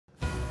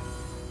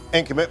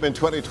And Commitment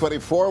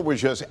 2024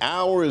 was just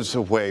hours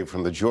away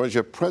from the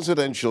Georgia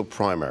presidential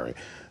primary.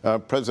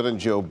 President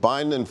Joe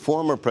Biden and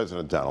former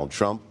President Donald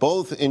Trump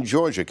both in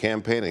Georgia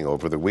campaigning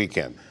over the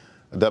weekend.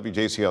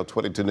 WJCL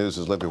 22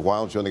 News' Livy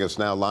Wild joining us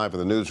now live in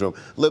the newsroom.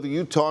 Livy,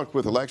 you talked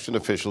with election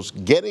officials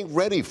getting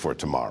ready for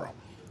tomorrow.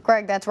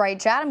 Greg, that's right.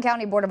 Chatham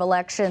County Board of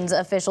Elections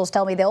officials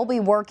tell me they'll be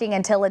working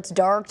until it's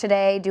dark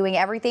today, doing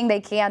everything they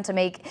can to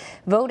make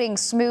voting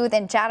smooth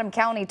in Chatham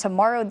County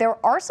tomorrow.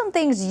 There are some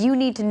things you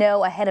need to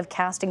know ahead of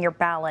casting your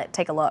ballot.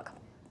 Take a look.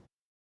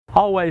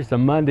 Always the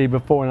Monday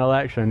before an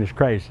election is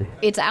crazy.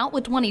 It's out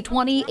with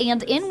 2020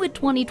 and in with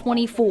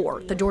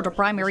 2024. The Georgia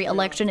primary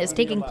election is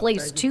taking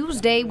place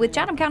Tuesday with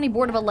Chatham County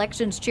Board of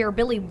Elections Chair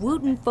Billy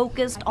Wooten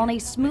focused on a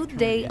smooth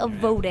day of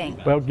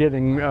voting. Well,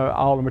 getting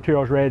all the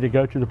materials ready to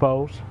go to the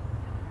polls,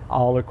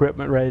 all the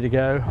equipment ready to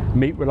go,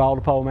 meet with all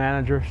the poll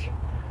managers.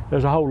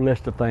 There's a whole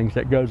list of things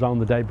that goes on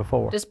the day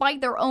before. Despite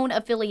their own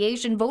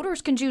affiliation,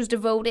 voters can choose to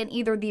vote in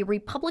either the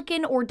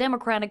Republican or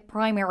Democratic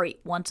primary.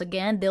 Once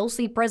again, they'll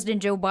see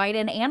President Joe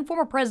Biden and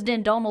former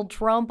President Donald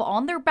Trump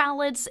on their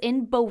ballots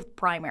in both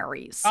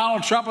primaries.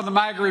 Donald Trump and the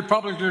MAGA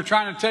Republicans are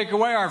trying to take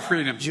away our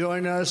freedom.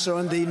 Join us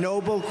on the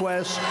noble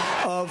quest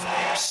of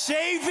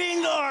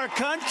saving our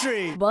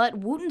country. But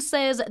Wooten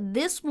says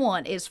this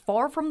one is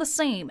far from the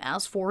same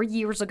as 4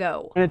 years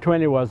ago.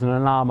 2020 was an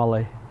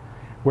anomaly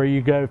where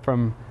you go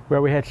from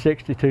where we had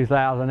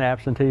 62,000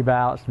 absentee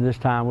ballots, and this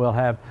time we'll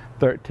have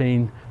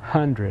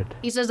 1,300.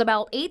 He says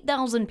about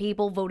 8,000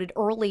 people voted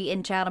early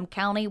in Chatham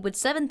County, with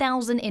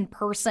 7,000 in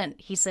person.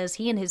 He says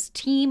he and his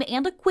team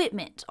and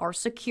equipment are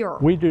secure.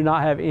 We do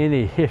not have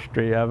any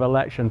history of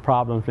election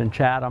problems in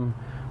Chatham.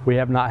 We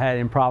have not had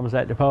any problems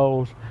at the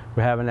polls.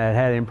 We haven't had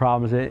any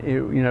problems,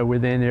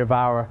 with any of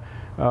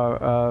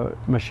our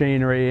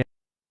machinery.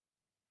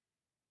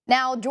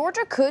 Now,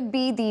 Georgia could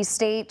be the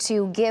state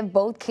to give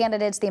both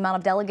candidates the amount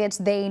of delegates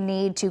they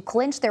need to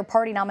clinch their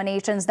party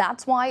nominations.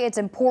 That's why it's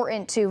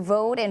important to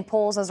vote, and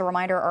polls, as a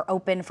reminder, are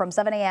open from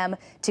 7 a.m.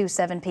 to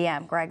 7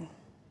 p.m. Greg.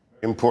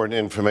 Important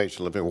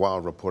information. Living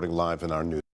Wild reporting live in our news.